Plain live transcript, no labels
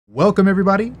Welcome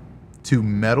everybody to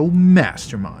Metal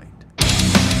Mastermind.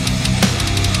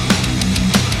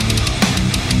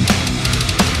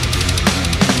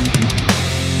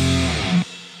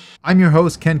 I'm your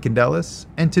host Ken Candelas,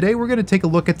 and today we're going to take a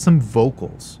look at some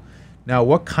vocals. Now,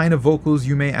 what kind of vocals,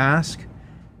 you may ask?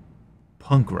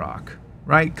 Punk rock,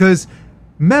 right? Because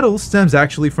metal stems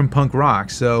actually from punk rock,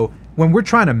 so when we're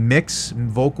trying to mix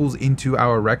vocals into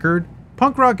our record,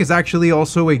 punk rock is actually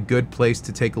also a good place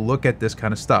to take a look at this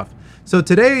kind of stuff. So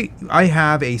today I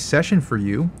have a session for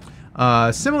you,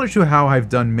 similar to how I've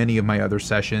done many of my other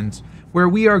sessions, where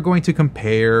we are going to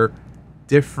compare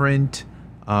different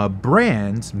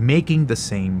brands making the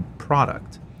same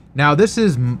product. Now this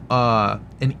is an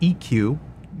EQ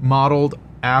modeled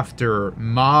after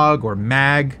MAAG or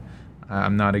MAAG.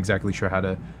 I'm not exactly sure how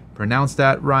to pronounce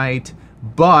that right,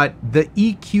 but the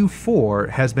EQ4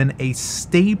 has been a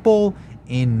staple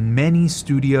in many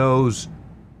studios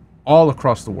all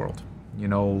across the world. You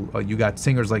know, you got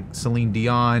singers like Celine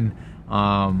Dion,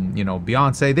 you know,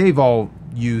 Beyonce, they've all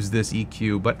used this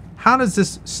EQ, but how does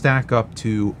this stack up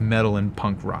to metal and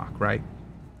punk rock, right?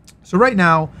 So right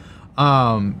now,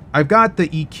 I've got the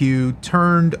EQ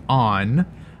turned on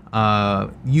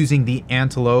using the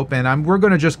Antelope, and we're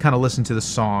going to just kind of listen to the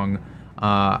song.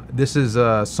 This is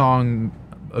a song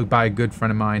by a good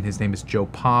friend of mine. His name is Joe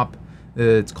Pop.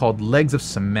 It's called Legs of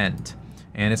Cement,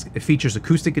 and it features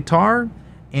acoustic guitar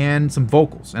and some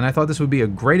vocals. And I thought this would be a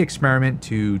great experiment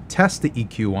to test the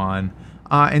EQ on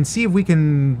and see if we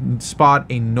can spot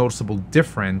a noticeable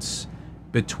difference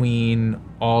between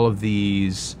all of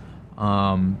these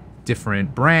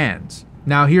different brands.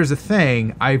 Now here's the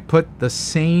thing, I put the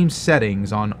same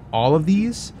settings on all of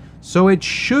these, so it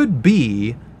should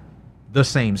be the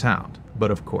same sound.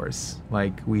 But of course,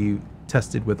 like we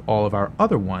tested with all of our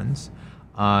other ones,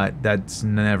 that's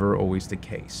never always the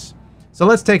case. So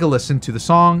let's take a listen to the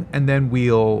song and then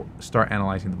we'll start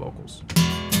analyzing the vocals.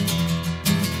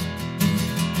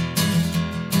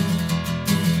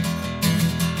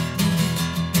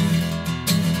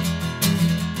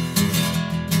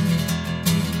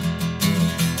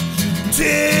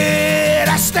 Did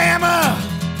I stammer?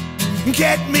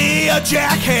 Get me a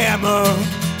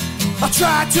jackhammer. I'll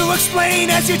try to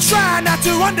explain as you try not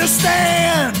to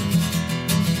understand.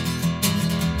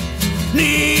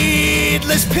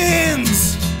 Needless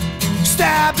pins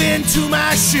stab into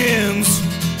my shins.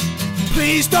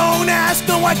 Please don't ask,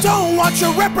 no, I don't want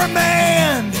your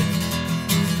reprimand.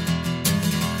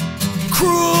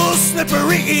 Cruel,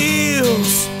 slippery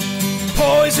eels,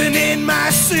 poison in my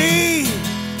sea,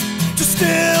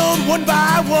 distilled one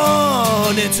by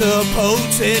one into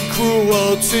potent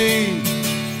cruelty.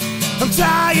 I'm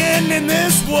dying in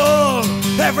this war,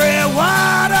 every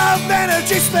watt of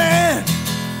energy spent.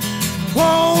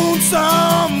 Won't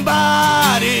somebody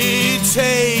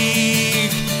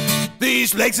take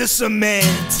these legs of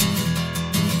cement?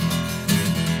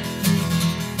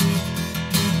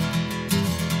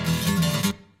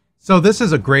 So this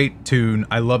is a great tune.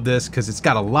 I love this because it's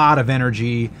got a lot of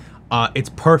energy. It's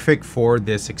perfect for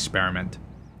this experiment.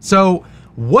 So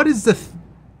what is the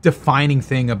defining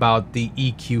thing about the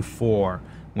EQ4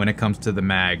 when it comes to the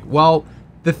MAAG? Well,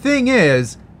 the thing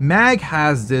is, MAAG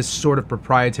has this sort of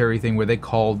proprietary thing where they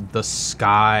call the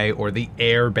sky or the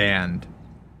air band.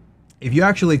 If you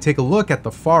actually take a look at the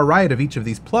far right of each of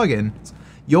these plugins,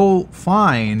 you'll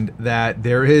find that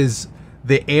there is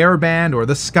the air band or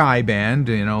the sky band.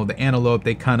 You know, the Antelope,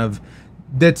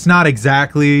 that's not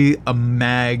exactly a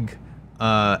MAAG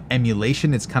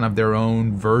emulation. It's kind of their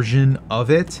own version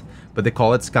of it, but they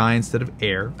call it sky instead of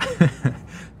air.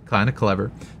 Kind of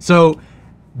clever. So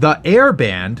the air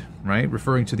band, right,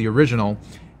 referring to the original,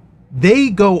 they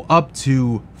go up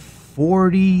to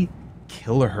 40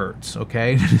 kilohertz,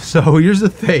 okay? So here's the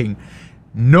thing,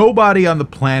 nobody on the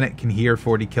planet can hear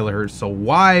 40 kilohertz, so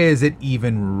why is it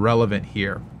even relevant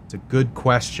here? It's a good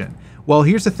question. Well,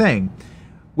 here's the thing,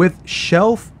 with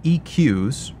shelf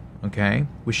EQs, okay,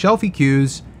 with shelf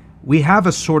EQs, we have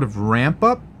a sort of ramp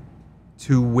up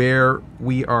to where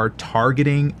we are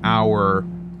targeting our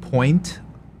point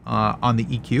on the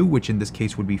EQ, which in this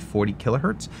case would be 40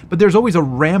 kilohertz. But there's always a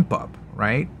ramp up,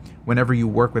 right? Whenever you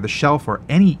work with a shelf or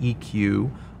any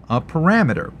EQ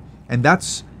parameter. And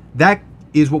that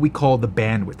is what we call the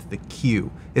bandwidth, the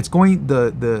Q. It's going,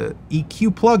 the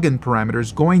EQ plugin parameter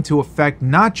is going to affect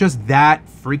not just that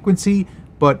frequency,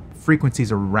 but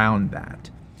frequencies around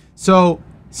that. So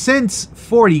since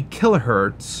 40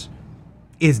 kilohertz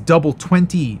is double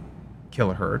 20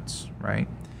 kilohertz, right?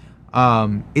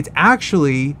 It's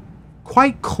actually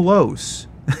quite close.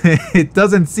 It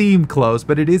doesn't seem close,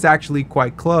 but it is actually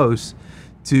quite close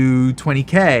to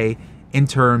 20K in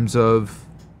terms of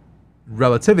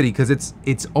relativity because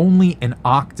it's only an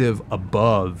octave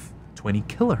above 20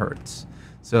 kilohertz.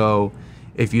 So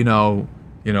if you know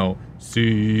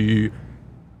C,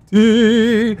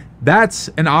 D, that's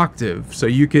an octave. So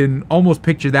you can almost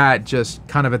picture that just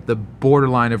kind of at the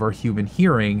borderline of our human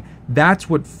hearing. That's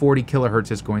what 40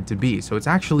 kilohertz is going to be. So it's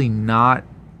actually not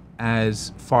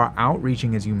as far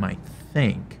outreaching as you might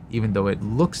think, even though it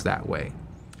looks that way.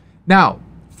 Now,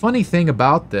 funny thing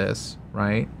about this,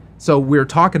 right? So we're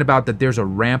talking about that there's a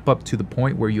ramp up to the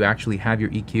point where you actually have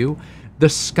your EQ. The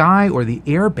sky or the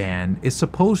air band is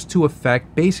supposed to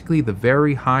affect basically the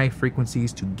very high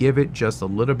frequencies to give it just a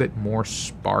little bit more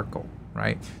sparkle,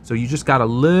 right? So you just got a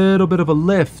little bit of a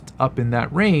lift up in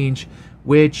that range,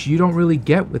 which you don't really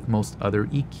get with most other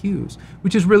EQs,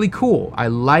 which is really cool. I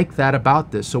like that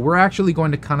about this. So we're actually going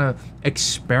to kind of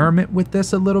experiment with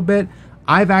this a little bit.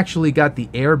 I've actually got the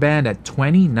air band at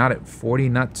 20, not at 40,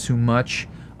 not too much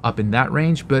up in that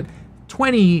range, but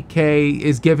 20K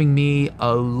is giving me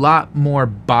a lot more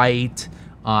bite,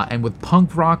 and with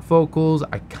punk rock vocals,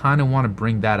 I kind of want to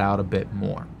bring that out a bit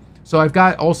more. So I've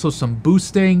got also some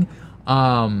boosting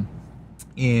in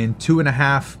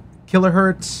 2.5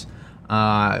 kilohertz,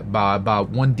 about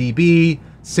 1 dB,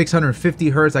 650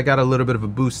 hertz. I got a little bit of a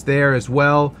boost there as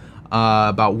well.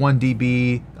 About 1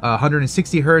 dB,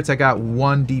 160 hertz. I got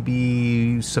 1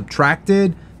 dB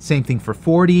subtracted. Same thing for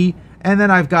 40. And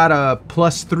then I've got a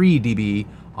plus 3 dB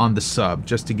on the sub,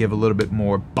 just to give a little bit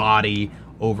more body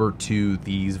over to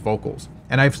these vocals.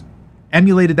 And I've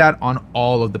emulated that on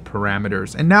all of the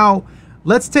parameters. And now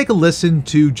let's take a listen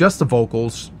to just the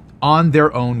vocals on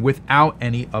their own without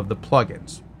any of the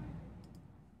plugins.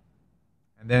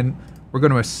 And then we're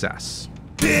going to assess.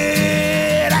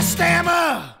 Did I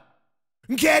stammer?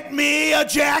 Get me a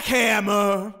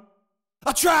jackhammer.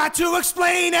 I'll try to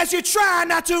explain as you try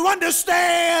not to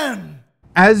understand.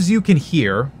 As you can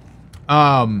hear,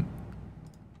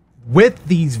 with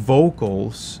these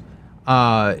vocals,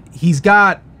 he's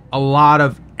got a lot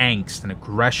of angst and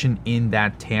aggression in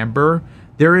that timbre.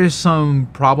 There is some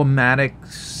problematic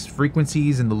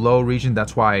frequencies in the low region.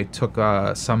 That's why I took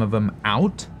some of them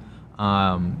out.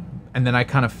 And then I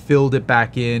kind of filled it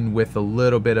back in with a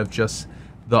little bit of just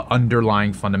the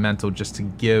underlying fundamental, just to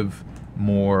give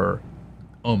more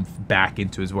oomph back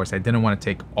into his voice. I didn't want to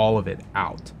take all of it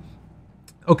out.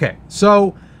 Okay,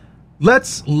 so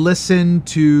let's listen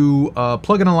to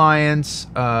Plugin Alliance.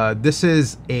 This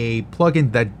is a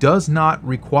plugin that does not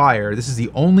require, this is the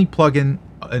only plugin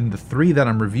in the 3 that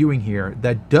I'm reviewing here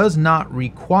that does not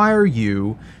require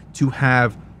you to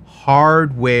have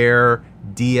hardware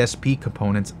DSP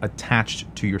components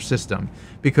attached to your system.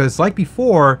 Because like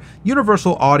before,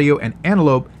 Universal Audio and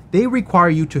Antelope, they require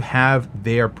you to have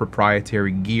their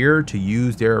proprietary gear to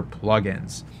use their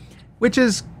plugins, which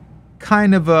is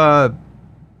kind of a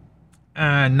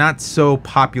not so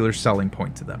popular selling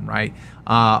point to them, right?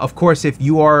 Of course, if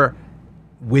you are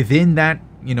within that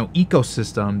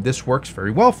ecosystem, this works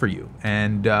very well for you.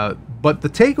 And but the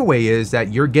takeaway is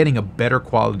that you're getting a better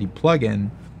quality plugin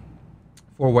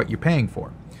for what you're paying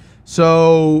for.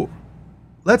 So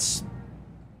let's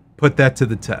put that to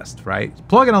the test, right?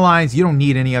 Plugin Alliance, you don't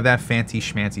need any of that fancy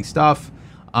schmancy stuff.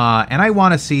 And I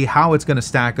want to see how it's going to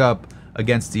stack up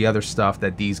against the other stuff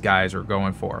that these guys are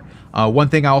going for. One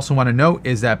thing I also want to note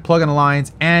is that Plugin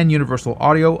Alliance and Universal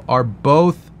Audio are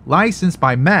both licensed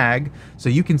by MAAG, so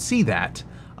you can see that.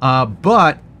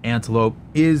 But Antelope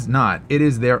is not. It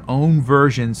is their own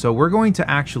version, so we're going to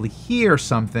actually hear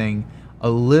something a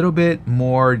little bit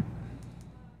more,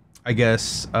 I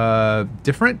guess,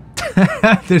 different.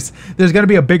 There's going to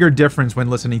be a bigger difference when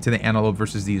listening to the Antelope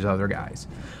versus these other guys.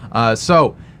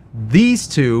 So these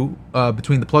two,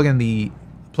 between the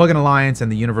Plugin Alliance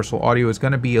and the Universal Audio, is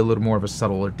going to be a little more of a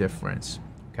subtler difference.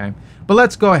 Okay, but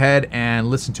let's go ahead and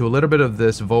listen to a little bit of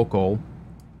this vocal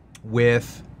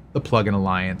with the Plugin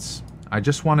Alliance. I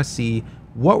just want to see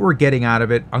what we're getting out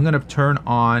of it. I'm going to turn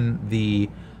on the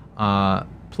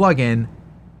plugin,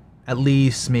 at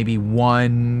least maybe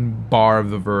 1 bar of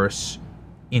the verse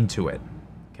into it,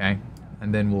 okay?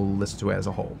 And then we'll listen to it as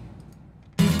a whole.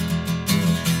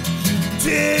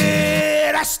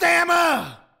 Did I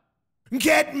stammer?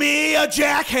 Get me a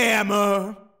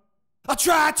jackhammer. I'll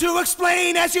try to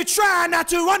explain as you try not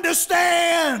to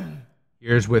understand.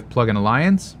 Here's with Plugin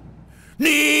Alliance.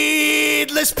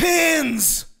 Needless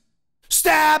pins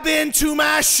stab into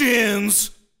my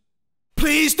shins.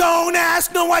 Please don't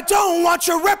ask, no, I don't want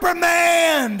your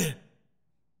reprimand.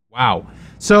 Wow.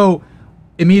 So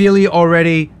immediately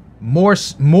already more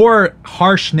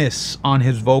harshness on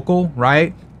his vocal,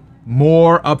 right?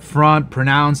 More upfront,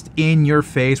 pronounced, in your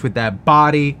face with that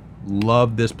body.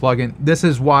 Love this plugin. This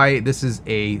is why this is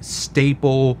a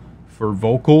staple for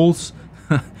vocals.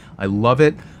 I love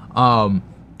it. All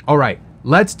right,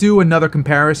 let's do another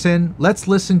comparison. Let's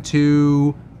listen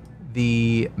to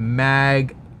the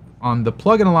MAAG on the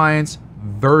Plugin Alliance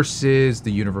versus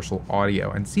the Universal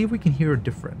Audio and see if we can hear a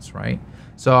difference, right?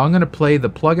 So I'm going to play the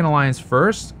Plugin Alliance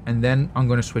first, and then I'm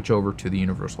going to switch over to the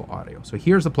Universal Audio. So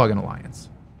here's the Plugin Alliance.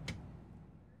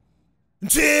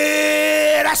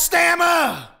 Did I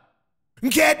stammer?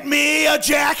 Get me a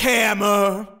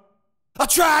jackhammer. I'll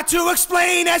try to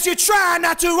explain as you try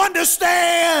not to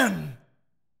understand.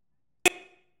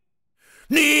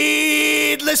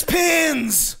 Needless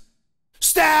pins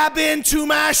stab into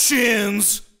my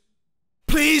shins.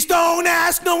 Please don't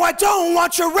ask, no, I don't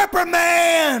want your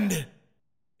reprimand.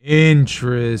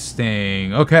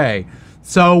 Interesting. Okay.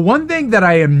 So one thing that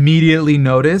I immediately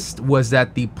noticed was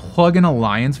that the Plugin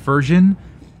Alliance version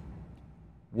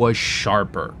was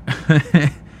sharper.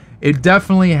 It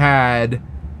definitely had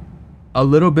a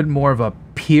little bit more of a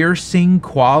piercing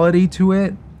quality to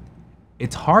it.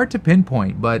 It's hard to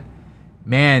pinpoint, but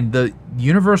man, the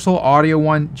Universal Audio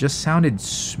one just sounded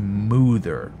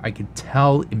smoother. I could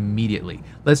tell immediately.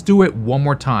 Let's do it one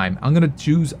more time. I'm going to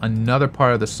choose another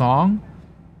part of the song.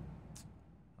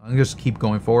 I'm going to just keep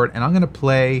going forward, and I'm going to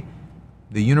play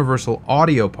the Universal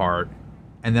Audio part,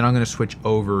 and then I'm going to switch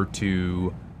over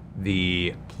to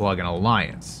the Plugin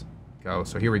Alliance.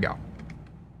 So here we go.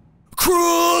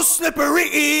 Cruel, slippery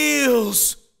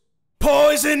eels,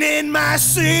 poison in my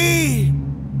sea,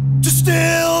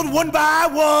 distilled one by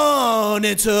one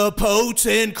into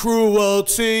potent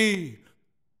cruelty.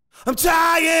 I'm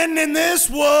dying in this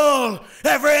world,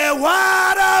 every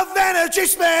watt of energy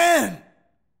spent.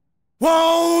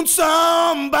 Won't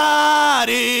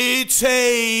somebody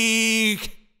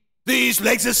take these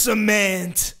legs of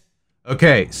cement?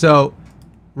 Okay, so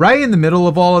right in the middle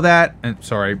of all of that, and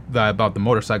sorry about the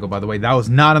motorcycle, by the way, that was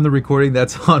not on the recording,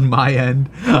 that's on my end.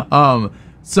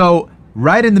 So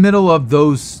right in the middle of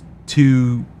those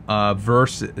two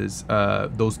verses,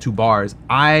 those two bars,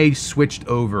 I switched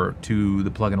over to the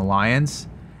Plugin Alliance,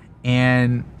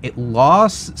 and it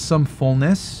lost some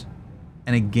fullness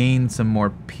and it gained some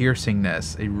more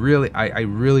piercingness. I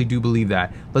really do believe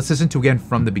that. Let's listen to it again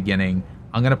from the beginning.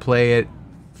 I'm gonna play it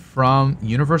from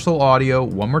Universal Audio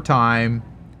one more time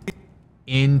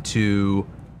into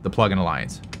the Plugin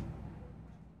Alliance.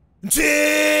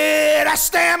 Did I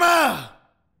stammer?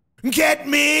 Get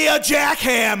me a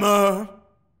jackhammer.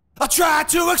 I'll try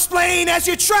to explain as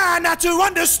you try not to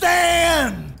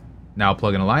understand. Now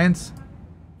Plugin Alliance.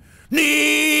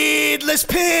 Needless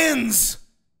pins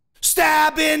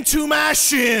stab into my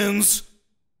shins.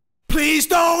 Please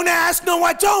don't ask, no,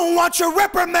 I don't want your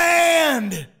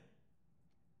reprimand.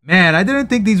 Man, I didn't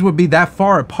think these would be that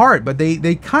far apart, but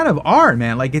they kind of are,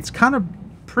 man. Like, it's kind of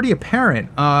pretty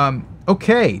apparent.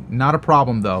 Okay, not a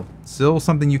problem, though. Still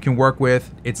something you can work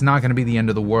with. It's not going to be the end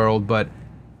of the world, but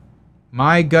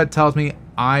my gut tells me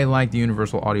I like the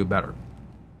Universal Audio better.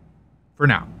 For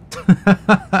now.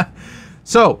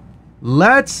 So,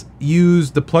 let's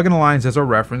use the Plugin Alliance as our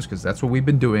reference, because that's what we've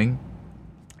been doing.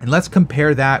 And let's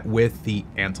compare that with the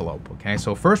Antelope, okay?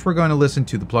 So first we're going to listen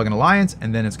to the Plugin Alliance,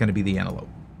 and then it's going to be the Antelope.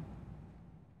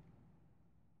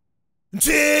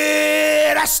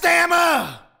 Did I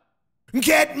stammer?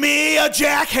 Get me a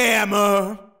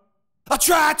jackhammer. I'll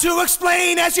try to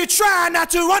explain as you try not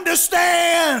to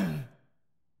understand.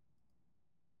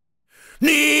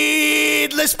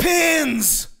 Needless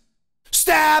pins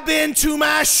stab into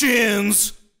my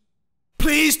shins.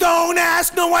 Please don't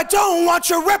ask, no, I don't want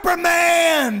your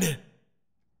reprimand.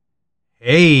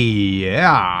 Hey,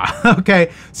 yeah.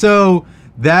 Okay, so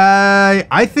that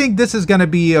I think this is going to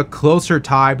be a closer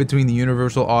tie between the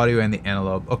Universal Audio and the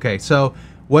Antelope. Okay, so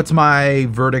what's my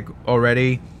verdict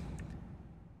already?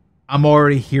 I'm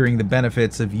already hearing the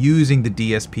benefits of using the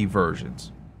DSP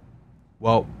versions.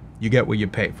 Well, you get what you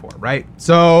pay for, right?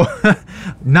 So,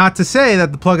 not to say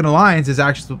that the Plugin Alliance is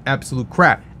actually absolute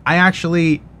crap. I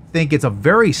actually think it's a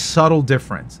very subtle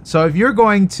difference. So if you're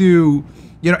going to,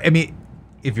 you know, I mean,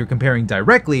 if you're comparing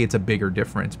directly, it's a bigger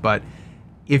difference. But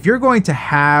if you're going to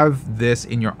have this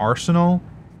in your arsenal,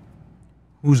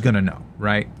 who's gonna know,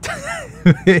 right?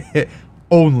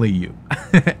 Only you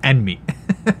and me.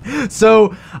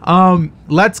 So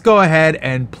let's go ahead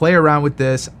and play around with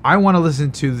this. I want to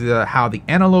listen to how the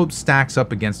Antelope stacks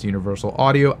up against Universal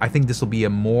Audio. I think this will be a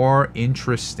more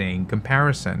interesting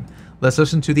comparison. Let's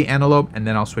listen to the Antelope, and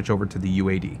then I'll switch over to the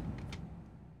UAD.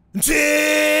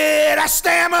 Did I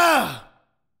stammer?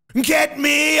 Get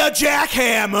me a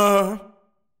jackhammer.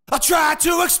 I'll try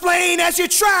to explain as you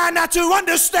try not to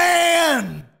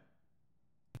understand.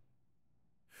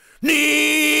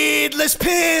 Needless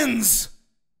pins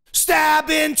stab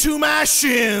into my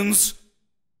shins.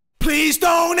 Please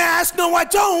don't ask, no, I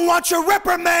don't want your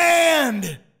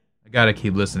reprimand. I gotta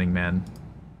keep listening, man.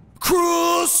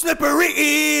 Cruel, slippery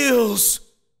eels,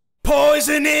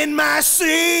 poison in my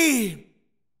sea,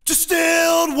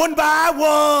 distilled one by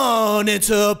one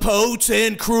into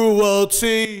potent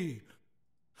cruelty.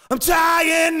 I'm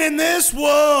dying in this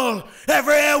world,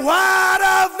 every watt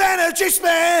of energy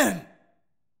spent.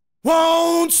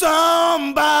 Won't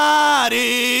somebody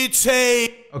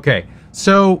take? Okay,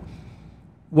 so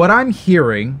what I'm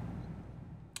hearing,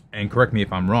 and correct me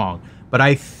if I'm wrong, but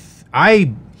I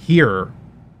hear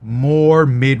more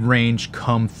mid-range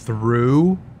come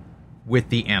through with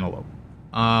the Antelope.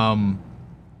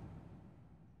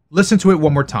 Listen to it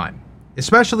one more time,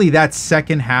 especially that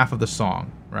second half of the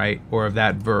song, right, or of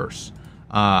that verse.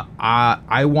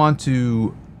 I want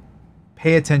to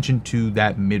pay attention to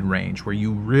that mid-range where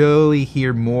you really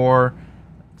hear more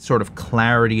sort of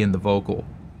clarity in the vocal.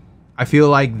 I feel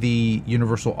like the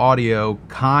Universal Audio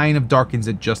kind of darkens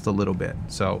it just a little bit.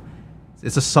 So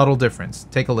it's a subtle difference.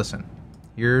 Take a listen.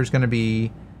 Here's going to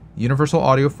be Universal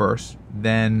Audio first,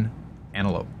 then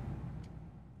Antelope.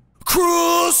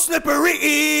 Cruel, slippery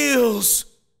eels,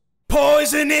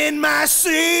 poison in my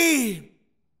sea,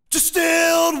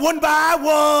 distilled one by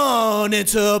one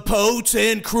into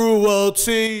potent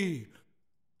cruelty.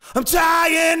 I'm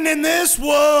dying in this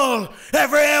world,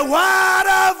 every watt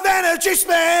of energy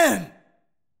spent.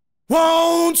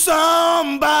 Won't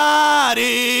somebody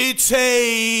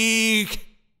take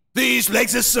these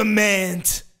legs of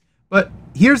cement? But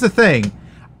here's the thing.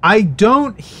 I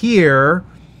don't hear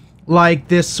like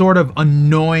this sort of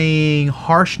annoying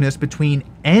harshness between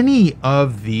any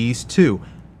of these two.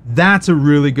 That's a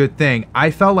really good thing.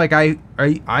 I felt like I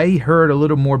heard a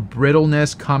little more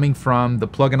brittleness coming from the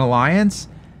Plugin Alliance.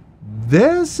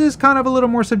 This is kind of a little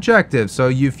more subjective. So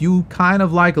if you kind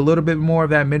of like a little bit more of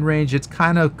that mid-range, it's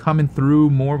kind of coming through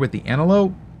more with the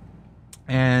Antelope.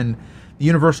 And the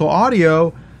Universal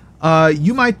Audio,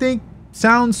 you might think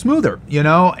sounds smoother. You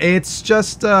know, it's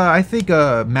just, I think,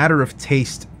 a matter of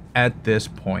taste at this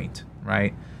point,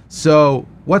 right? So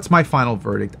what's my final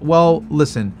verdict? Well,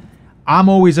 listen, I'm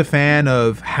always a fan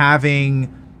of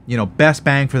having, you know, best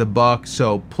bang for the buck.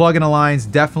 So Plugin Alliance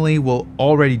definitely will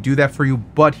already do that for you.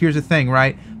 But here's the thing,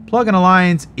 right? Plugin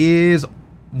Alliance is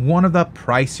one of the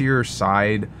pricier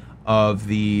side of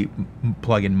the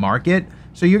plugin market.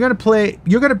 So you're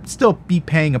gonna still be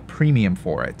paying a premium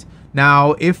for it.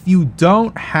 Now, if you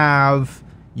don't have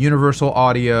Universal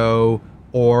Audio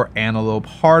or Antelope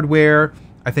hardware,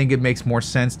 I think it makes more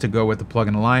sense to go with the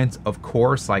Plugin Alliance, of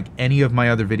course, like any of my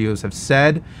other videos have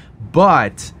said.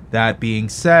 But that being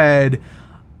said,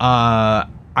 I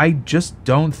just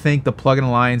don't think the Plugin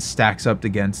Alliance stacks up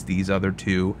against these other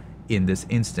two in this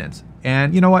instance.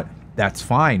 And you know what? That's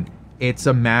fine. It's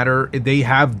a matter, they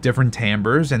have different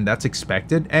timbres, and that's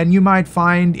expected. And you might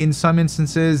find in some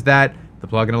instances that the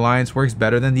Plugin Alliance works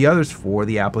better than the others for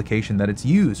the application that it's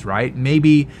used, right?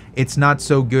 Maybe it's not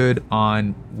so good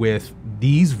on with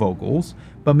these vocals,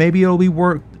 but maybe it'll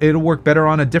work better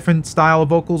on a different style of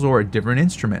vocals or a different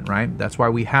instrument, right? That's why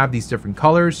we have these different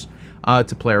colors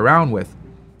to play around with.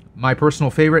 My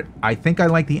personal favorite, I think I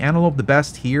like the Antelope the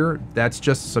best here. That's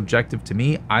just subjective to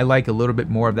me. I like a little bit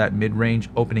more of that mid-range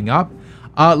opening up.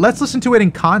 Let's listen to it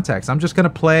in context. I'm just gonna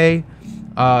play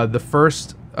the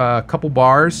first couple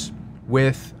bars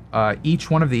with each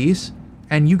one of these,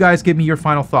 and you guys give me your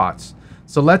final thoughts.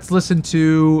 So let's listen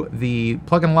to the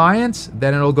Plugin Alliance,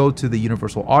 then it'll go to the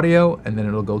Universal Audio, and then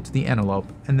it'll go to the Antelope,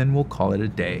 and then we'll call it a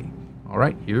day. All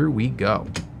right, here we go.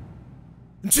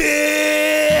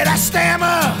 Did I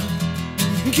stammer?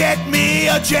 Get me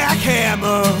a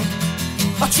jackhammer.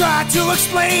 I'll try to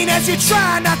explain as you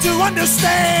try not to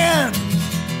understand.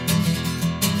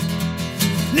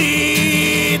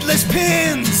 Needless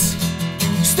pins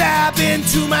stab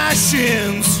into my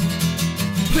shins.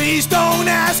 Please don't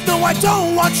ask, no, I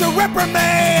don't want your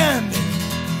reprimand.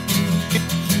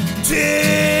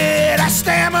 Did I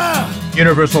stammer?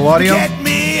 Universal Audio. Get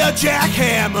me a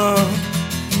jackhammer.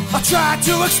 I'll try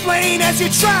to explain as you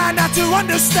try not to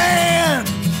understand.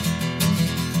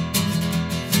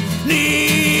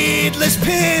 Needless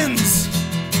pins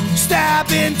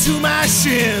stab into my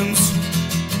shins.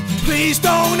 Please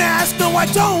don't ask, no, I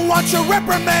don't want your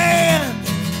reprimand.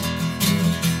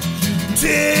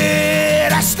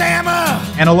 Did I stammer?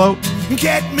 Antelope.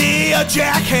 Get me a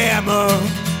jackhammer.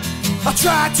 I'll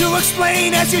try to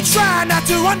explain as you try not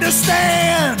to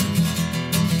understand.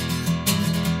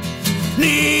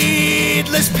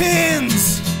 Needless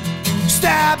pins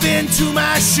stab into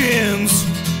my shins.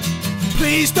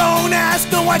 Please don't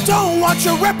ask, no, I don't want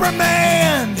your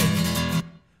reprimand.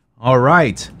 All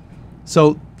right.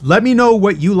 So let me know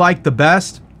what you like the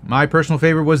best. My personal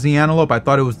favorite was the Antelope. I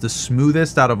thought it was the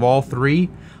smoothest out of all three.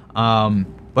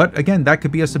 But again, that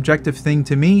could be a subjective thing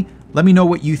to me. Let me know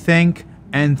what you think.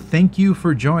 And thank you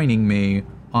for joining me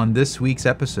on this week's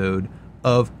episode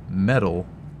of Metal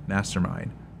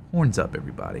Mastermind. Horns up,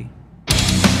 everybody.